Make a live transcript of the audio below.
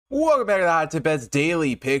Welcome back to the Hot Tip Bets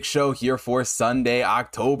Daily Pick Show here for Sunday,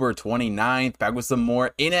 October 29th. Back with some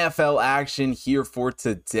more NFL action here for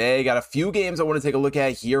today. Got a few games I want to take a look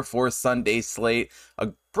at here for Sunday slate.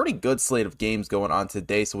 A pretty good slate of games going on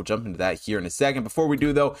today, so we'll jump into that here in a second. Before we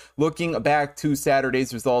do, though, looking back to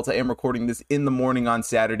Saturday's results, I am recording this in the morning on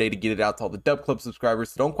Saturday to get it out to all the Dub Club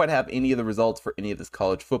subscribers, so don't quite have any of the results for any of this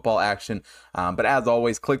college football action. But as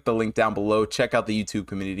always, click the link down below, check out the YouTube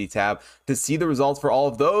community tab to see the results for all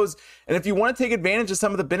of those. And if you want to take advantage of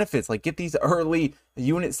some of the benefits, like get these early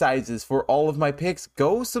unit sizes for all of my picks,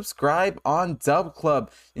 go subscribe on Dub Club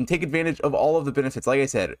and take advantage of all of the benefits. Like I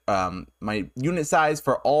said, my unit size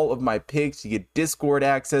for all of my picks, you get Discord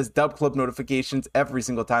access, Dub Club notifications every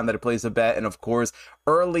single time that I place a bet, and of course,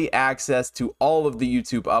 early access to all of the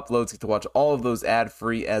YouTube uploads. Get to watch all of those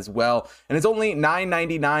ad-free as well. And it's only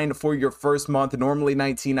 $9.99 for your first month, normally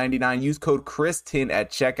 $19.99. Use code Chris10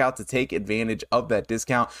 at checkout to take advantage of that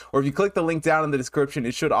discount. Or if you click the link down in the description,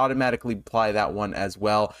 it should automatically apply that one as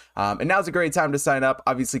well. And now's a great time to sign up.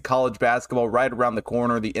 Obviously, college basketball right around the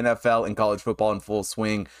corner, the NFL and college football in full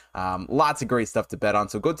swing. Lots of great stuff to bet on.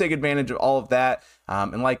 So go take advantage of all of that.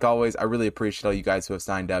 And like always, I really appreciate all you guys who have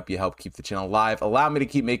signed up. You help keep the channel live, allow me to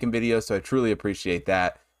keep making videos, so I truly appreciate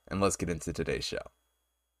that. And let's get into today's show.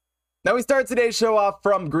 Now we start today's show off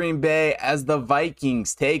from Green Bay as the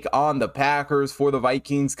Vikings take on the Packers. For the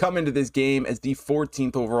Vikings, come into this game as the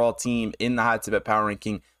 14th overall team in the Hot Tip Bet Power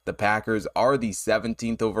Ranking. The Packers are the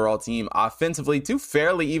 17th overall team offensively. Two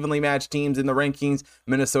fairly evenly matched teams in the rankings.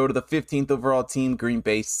 Minnesota, the 15th overall team. Green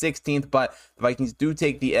Bay, 16th. But the Vikings do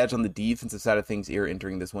take the edge on the defensive side of things here,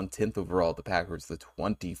 entering this one 10th overall. The Packers, the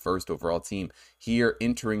 21st overall team here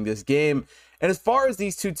entering this game. And as far as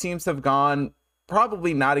these two teams have gone,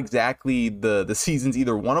 probably not exactly the seasons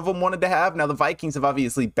either one of them wanted to have. Now, the Vikings have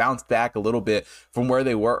obviously bounced back a little bit from where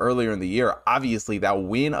they were earlier in the year. Obviously, that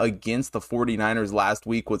win against the 49ers last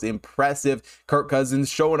week was impressive. Kirk Cousins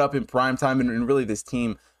showing up in primetime, and really this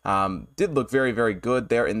team did look very, very good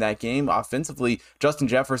there in that game. Offensively, Justin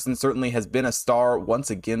Jefferson certainly has been a star once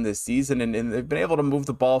again this season, and they've been able to move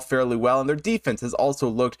the ball fairly well, and their defense has also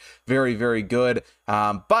looked very, very good.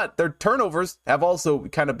 But their turnovers have also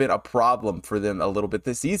kind of been a problem for them a little bit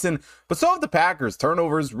this season. But so have the Packers.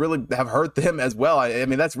 Turnovers really have hurt them as well. I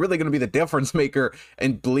mean, that's really going to be the difference maker,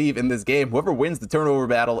 and believe in this game. Whoever wins the turnover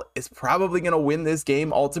battle is probably going to win this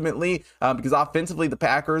game ultimately, because offensively, the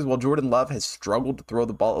Packers, while Jordan Love has struggled to throw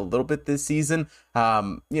the ball a little bit this season,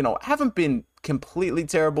 haven't been completely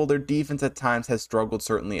terrible. Their defense at times has struggled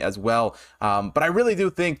certainly as well. But I really do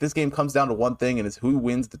think this game comes down to one thing, and it's who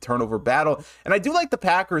wins the turnover battle. And I do like the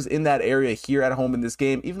Packers in that area here at home in this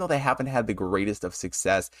game, even though they haven't had the greatest of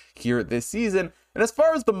success here this season. And as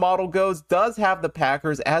far as the model goes, does have the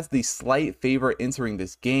Packers as the slight favorite entering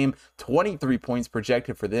this game. 23 points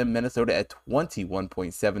projected for them. Minnesota at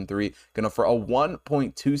 21.73. Going for a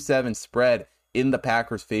 1.27 spread in the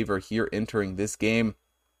Packers' favor here entering this game,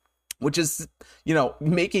 which is,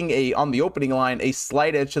 making on the opening line, a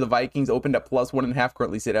slight edge to the Vikings. Opened at +1.5,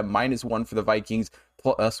 currently sit at -1 for the Vikings,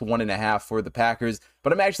 +1.5 for the Packers.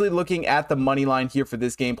 But I'm actually looking at the money line here for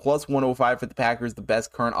this game, +105 for the Packers, the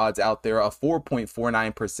best current odds out there, a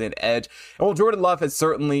 4.49% edge. And while Jordan Love has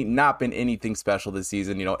certainly not been anything special this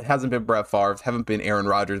season, it hasn't been Brett Favre, haven't been Aaron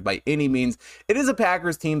Rodgers by any means. It is a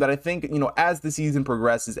Packers team that I think, as the season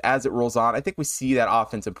progresses, as it rolls on, I think we see that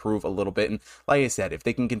offense improve a little bit. And like I said, if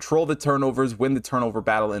they can control the turnovers, win the turnover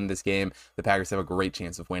battle in this game, the Packers have a great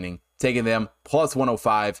chance of winning. Taking them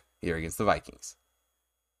 +105 here against the Vikings.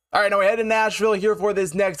 All right, now we head to Nashville here for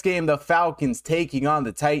this next game. The Falcons taking on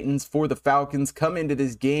the Titans. For the Falcons, come into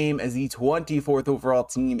this game as the 24th overall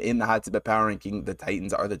team in the Hot Tip Bet Power Ranking. The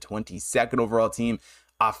Titans are the 22nd overall team.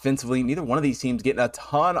 Offensively, neither one of these teams getting a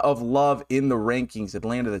ton of love in the rankings.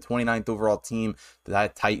 Atlanta, the 29th overall team.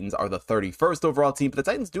 The Titans are the 31st overall team. But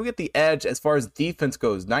the Titans do get the edge as far as defense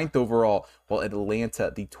goes, 9th overall, while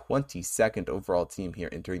Atlanta, the 22nd overall team here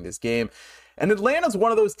entering this game. And Atlanta's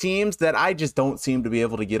one of those teams that I just don't seem to be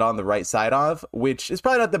able to get on the right side of, which is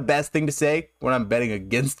probably not the best thing to say when I'm betting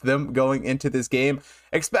against them going into this game,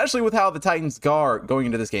 especially with how the Titans are going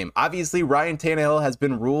into this game. Obviously, Ryan Tannehill has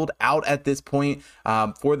been ruled out at this point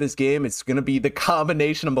for this game. It's going to be the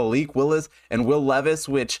combination of Malik Willis and Will Levis,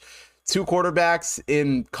 which two quarterbacks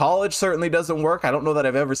in college certainly doesn't work. I don't know that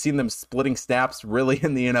I've ever seen them splitting snaps really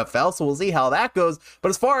in the NFL, so we'll see how that goes. But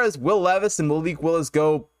as far as Will Levis and Malik Willis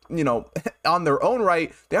go, on their own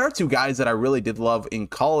right, they are two guys that I really did love in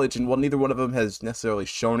college. And while neither one of them has necessarily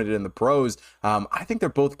shown it in the pros, I think they're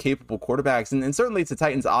both capable quarterbacks. And certainly it's the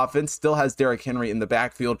Titans offense still has Derrick Henry in the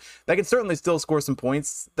backfield that can certainly still score some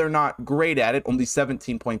points. They're not great at it, only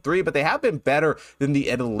 17.3, but they have been better than the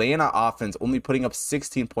Atlanta offense, only putting up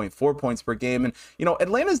 16.4 points per game. And,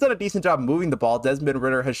 Atlanta's done a decent job moving the ball. Desmond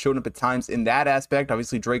Ridder has shown up at times in that aspect.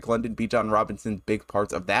 Obviously, Drake London, Bijan Robinson, big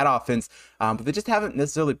parts of that offense, but they just haven't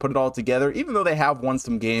necessarily put it all together, even though they have won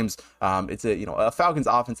some games. It's a Falcons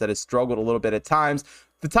offense that has struggled a little bit at times.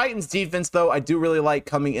 The Titans defense, though, I do really like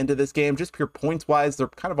coming into this game. Just pure points wise, they're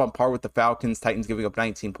kind of on par with the Falcons. Titans giving up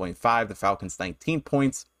 19.5, the Falcons 19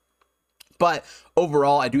 points. But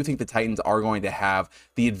overall, I do think the Titans are going to have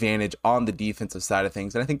the advantage on the defensive side of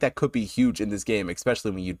things. And I think that could be huge in this game, especially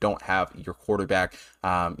when you don't have your quarterback,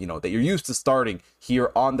 that you're used to starting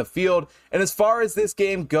here on the field. And as far as this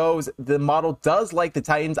game goes, the model does like the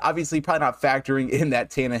Titans, obviously probably not factoring in that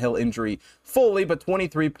Tannehill injury fully, but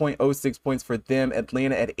 23.06 points for them.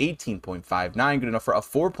 Atlanta at 18.59, good enough for a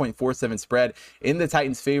 4.47 spread in the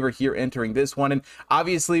Titans' favor here entering this one. And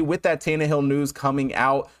obviously with that Tannehill news coming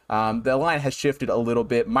out, the line has shifted a little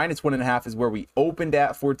bit. -1.5 is where we opened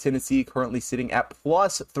at for Tennessee, currently sitting at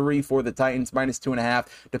 +3 for the Titans, -2.5,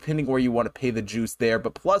 depending where you want to pay the juice there.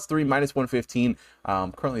 But +3, -115,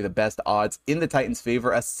 currently the best odds in the Titans'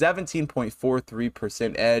 favor, a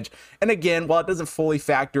 17.43% edge. And again, while it doesn't fully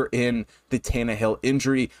factor in the Tannehill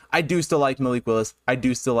injury, I do still like Malik Willis. I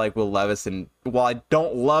do still like Will Levis. And while I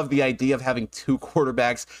don't love the idea of having two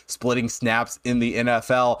quarterbacks splitting snaps in the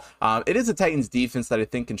NFL, it is a Titans defense that I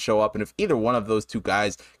think can show up. And if either one of those two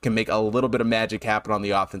guys can make a little bit of magic happen on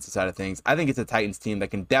the offensive side of things, I think it's a Titans team that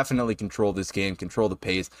can definitely control this game, control the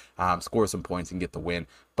pace, score some points, and get the win.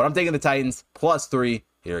 But I'm taking the Titans +3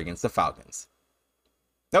 here against the Falcons.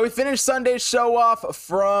 Now we finished Sunday's show off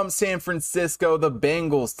from San Francisco, the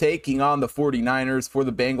Bengals taking on the 49ers. For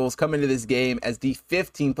the Bengals, come into this game as the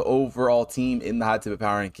 15th overall team in the Hot Tip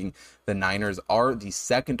Power Ranking. The Niners are the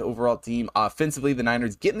 2nd overall team. Offensively, the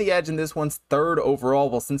Niners getting the edge in this one's 3rd overall,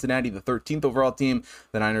 while Cincinnati, the 13th overall team.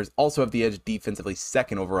 The Niners also have the edge defensively,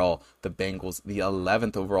 2nd overall. The Bengals, the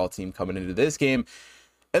 11th overall team coming into this game.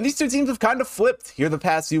 And these two teams have kind of flipped here the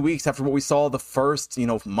past few weeks after what we saw the first,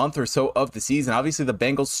 month or so of the season. Obviously, the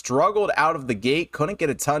Bengals struggled out of the gate, couldn't get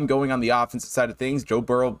a ton going on the offensive side of things. Joe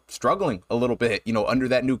Burrow struggling a little bit, under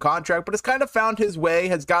that new contract, but has kind of found his way,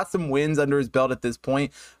 has got some wins under his belt at this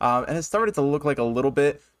point, and has started to look like a little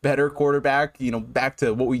bit better quarterback, back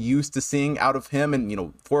to what we used to seeing out of him.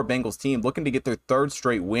 And, for a Bengals team looking to get their 3rd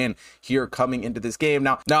straight win here coming into this game.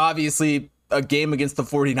 Now obviously, a game against the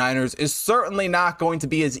 49ers is certainly not going to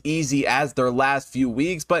be as easy as their last few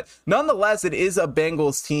weeks, but nonetheless, it is a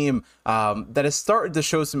Bengals team that has started to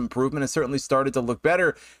show some improvement, has certainly started to look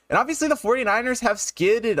better. And obviously the 49ers have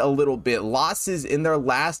skidded a little bit, losses in their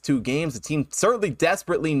last 2 games, the team certainly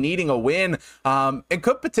desperately needing a win, and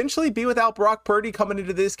could potentially be without Brock Purdy coming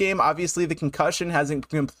into this game. Obviously the concussion hasn't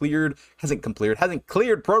cleared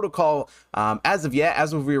protocol as of yet,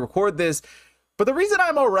 as we record this. But the reason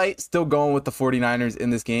I'm all right still going with the 49ers in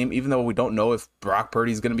this game, even though we don't know if Brock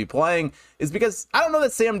Purdy is going to be playing, is because I don't know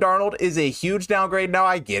that Sam Darnold is a huge downgrade. Now,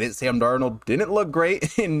 I get it. Sam Darnold didn't look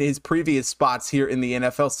great in his previous spots here in the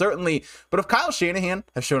NFL, certainly. But if Kyle Shanahan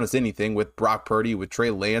has shown us anything with Brock Purdy, with Trey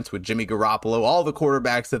Lance, with Jimmy Garoppolo, all the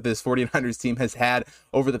quarterbacks that this 49ers team has had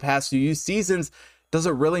over the past few seasons, does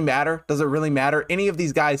it really matter? Does it really matter? Any of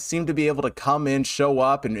these guys seem to be able to come in, show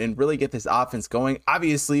up, and really get this offense going.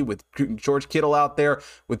 Obviously, with George Kittle out there,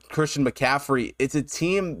 with Christian McCaffrey, it's a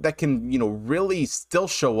team that can, really still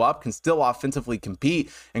show up, can still offensively compete.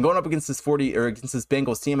 And going up against this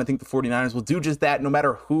Bengals team, I think the 49ers will do just that no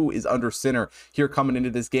matter who is under center here coming into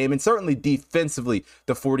this game. And certainly defensively,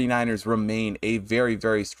 the 49ers remain a very,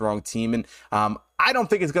 very strong team. And I don't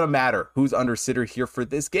think it's going to matter who's under center here for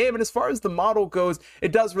this game. And as far as the model goes,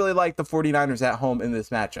 it does really like the 49ers at home in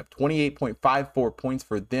this matchup. 28.54 points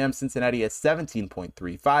for them. Cincinnati at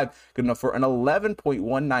 17.35. Good enough for an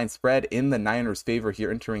 11.19 spread in the Niners' favor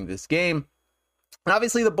here entering this game. And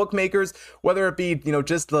obviously the bookmakers, whether it be,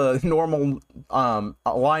 just the normal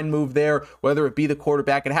line move there, whether it be the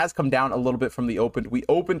quarterback, it has come down a little bit from the open. We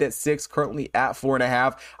opened at 6, currently at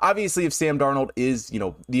 4.5. Obviously, if Sam Darnold is,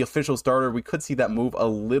 the official starter, we could see that move a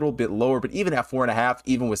little bit lower. But even at 4.5,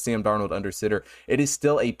 even with Sam Darnold under center, it is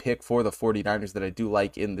still a pick for the 49ers that I do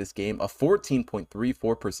like in this game. A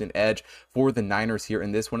 14.34% edge for the Niners here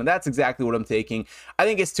in this one. And that's exactly what I'm taking. I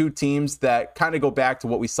think it's two teams that kind of go back to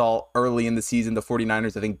what we saw early in the season. The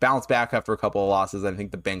 49ers, I think, bounce back after a couple of losses. I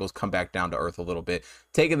think the Bengals come back down to earth a little bit.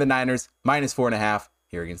 Taking the Niners, -4.5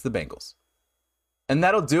 here against the Bengals. And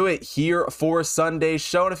that'll do it here for Sunday's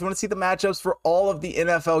show. And if you want to see the matchups for all of the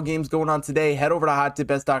NFL games going on today, head over to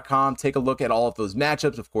hottipbets.com. Take a look at all of those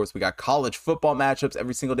matchups. Of course, we got college football matchups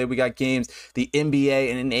every single day. We got games. The NBA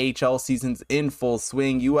and NHL seasons in full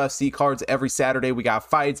swing. UFC cards every Saturday. We got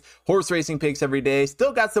fights, horse racing picks every day.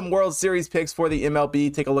 Still got some World Series picks for the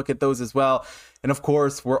MLB. Take a look at those as well. And of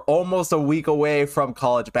course, we're almost a week away from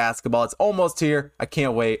college basketball. It's almost here. I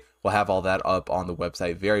can't wait. We'll have all that up on the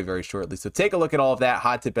website very, very shortly. So take a look at all of that,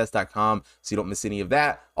 hottipbets.com, so you don't miss any of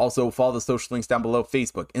that. Also, follow the social links down below,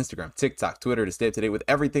 Facebook, Instagram, TikTok, Twitter, to stay up to date with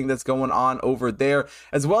everything that's going on over there.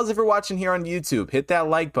 As well as if you're watching here on YouTube, hit that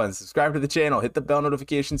like button, subscribe to the channel, hit the bell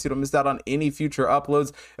notification so you don't miss out on any future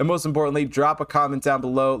uploads. And most importantly, drop a comment down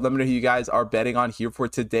below. Let me know who you guys are betting on here for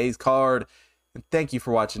today's card. And thank you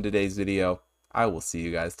for watching today's video. I will see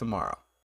you guys tomorrow.